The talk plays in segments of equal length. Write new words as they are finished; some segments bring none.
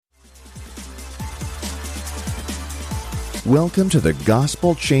Welcome to the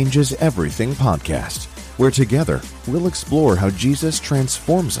Gospel Changes Everything podcast, where together we'll explore how Jesus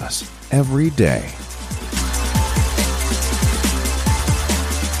transforms us every day.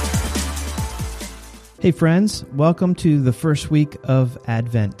 Hey friends, welcome to the first week of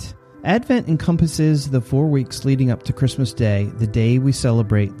Advent. Advent encompasses the 4 weeks leading up to Christmas Day, the day we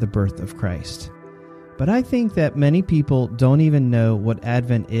celebrate the birth of Christ. But I think that many people don't even know what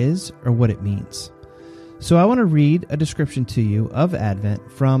Advent is or what it means. So I want to read a description to you of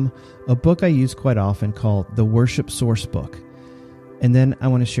Advent from a book I use quite often called the Worship Source Book. And then I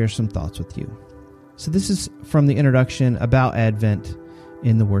want to share some thoughts with you. So this is from the introduction about Advent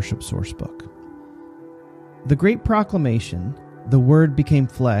in the Worship Source Book. The great proclamation, the Word became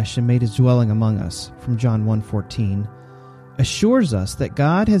flesh and made his dwelling among us, from John 1:14, assures us that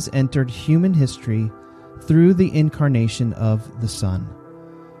God has entered human history through the incarnation of the Son.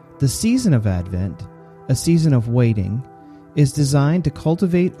 The season of Advent, a season of waiting, is designed to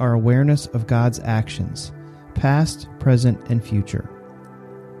cultivate our awareness of God's actions, past, present, and future.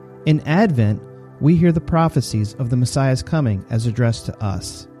 In Advent, we hear the prophecies of the Messiah's coming as addressed to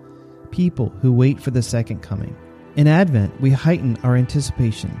us, people who wait for the second coming. In Advent, we heighten our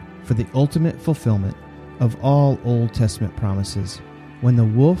anticipation for the ultimate fulfillment of all Old Testament promises, when the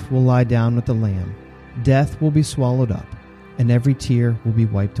wolf will lie down with the lamb, death will be swallowed up, and every tear will be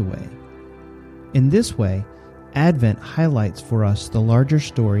wiped away. In this way, Advent highlights for us the larger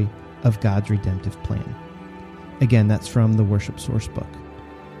story of God's redemptive plan. Again, that's from the Worship Source Book.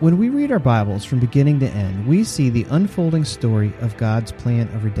 When we read our Bibles from beginning to end, we see the unfolding story of God's plan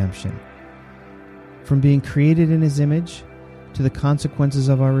of redemption. From being created in His image, to the consequences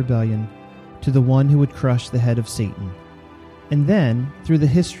of our rebellion, to the one who would crush the head of Satan. And then, through the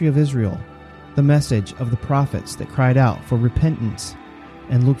history of Israel, the message of the prophets that cried out for repentance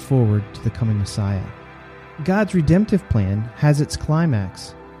and looked forward to the coming Messiah. God's redemptive plan has its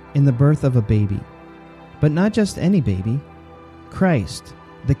climax in the birth of a baby, but not just any baby. Christ,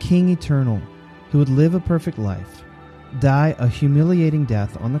 the King eternal, who would live a perfect life, die a humiliating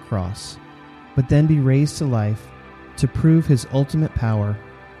death on the cross, but then be raised to life to prove his ultimate power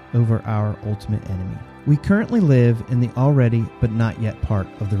over our ultimate enemy. We currently live in the already but not yet part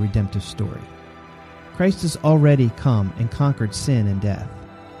of the redemptive story. Christ has already come and conquered sin and death.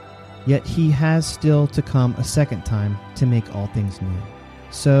 Yet he has still to come a second time to make all things new.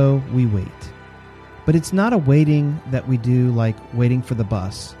 So we wait. But it's not a waiting that we do like waiting for the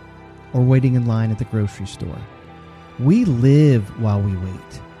bus or waiting in line at the grocery store. We live while we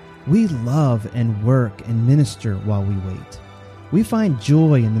wait. We love and work and minister while we wait. We find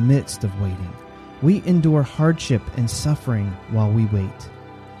joy in the midst of waiting. We endure hardship and suffering while we wait.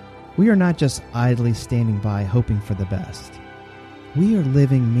 We are not just idly standing by hoping for the best. We are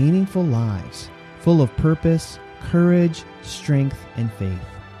living meaningful lives, full of purpose, courage, strength, and faith.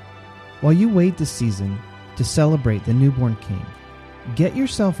 While you wait this season to celebrate the newborn King, get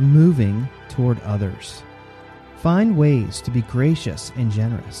yourself moving toward others. Find ways to be gracious and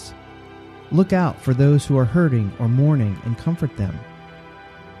generous. Look out for those who are hurting or mourning and comfort them.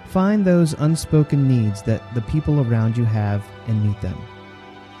 Find those unspoken needs that the people around you have and meet them.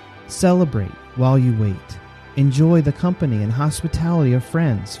 Celebrate while you wait. Enjoy the company and hospitality of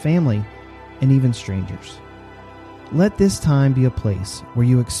friends, family, and even strangers. Let this time be a place where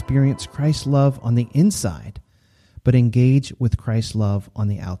you experience Christ's love on the inside, but engage with Christ's love on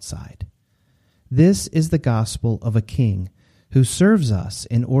the outside. This is the gospel of a King who serves us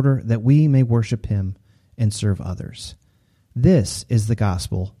in order that we may worship him and serve others. This is the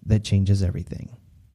gospel that changes everything.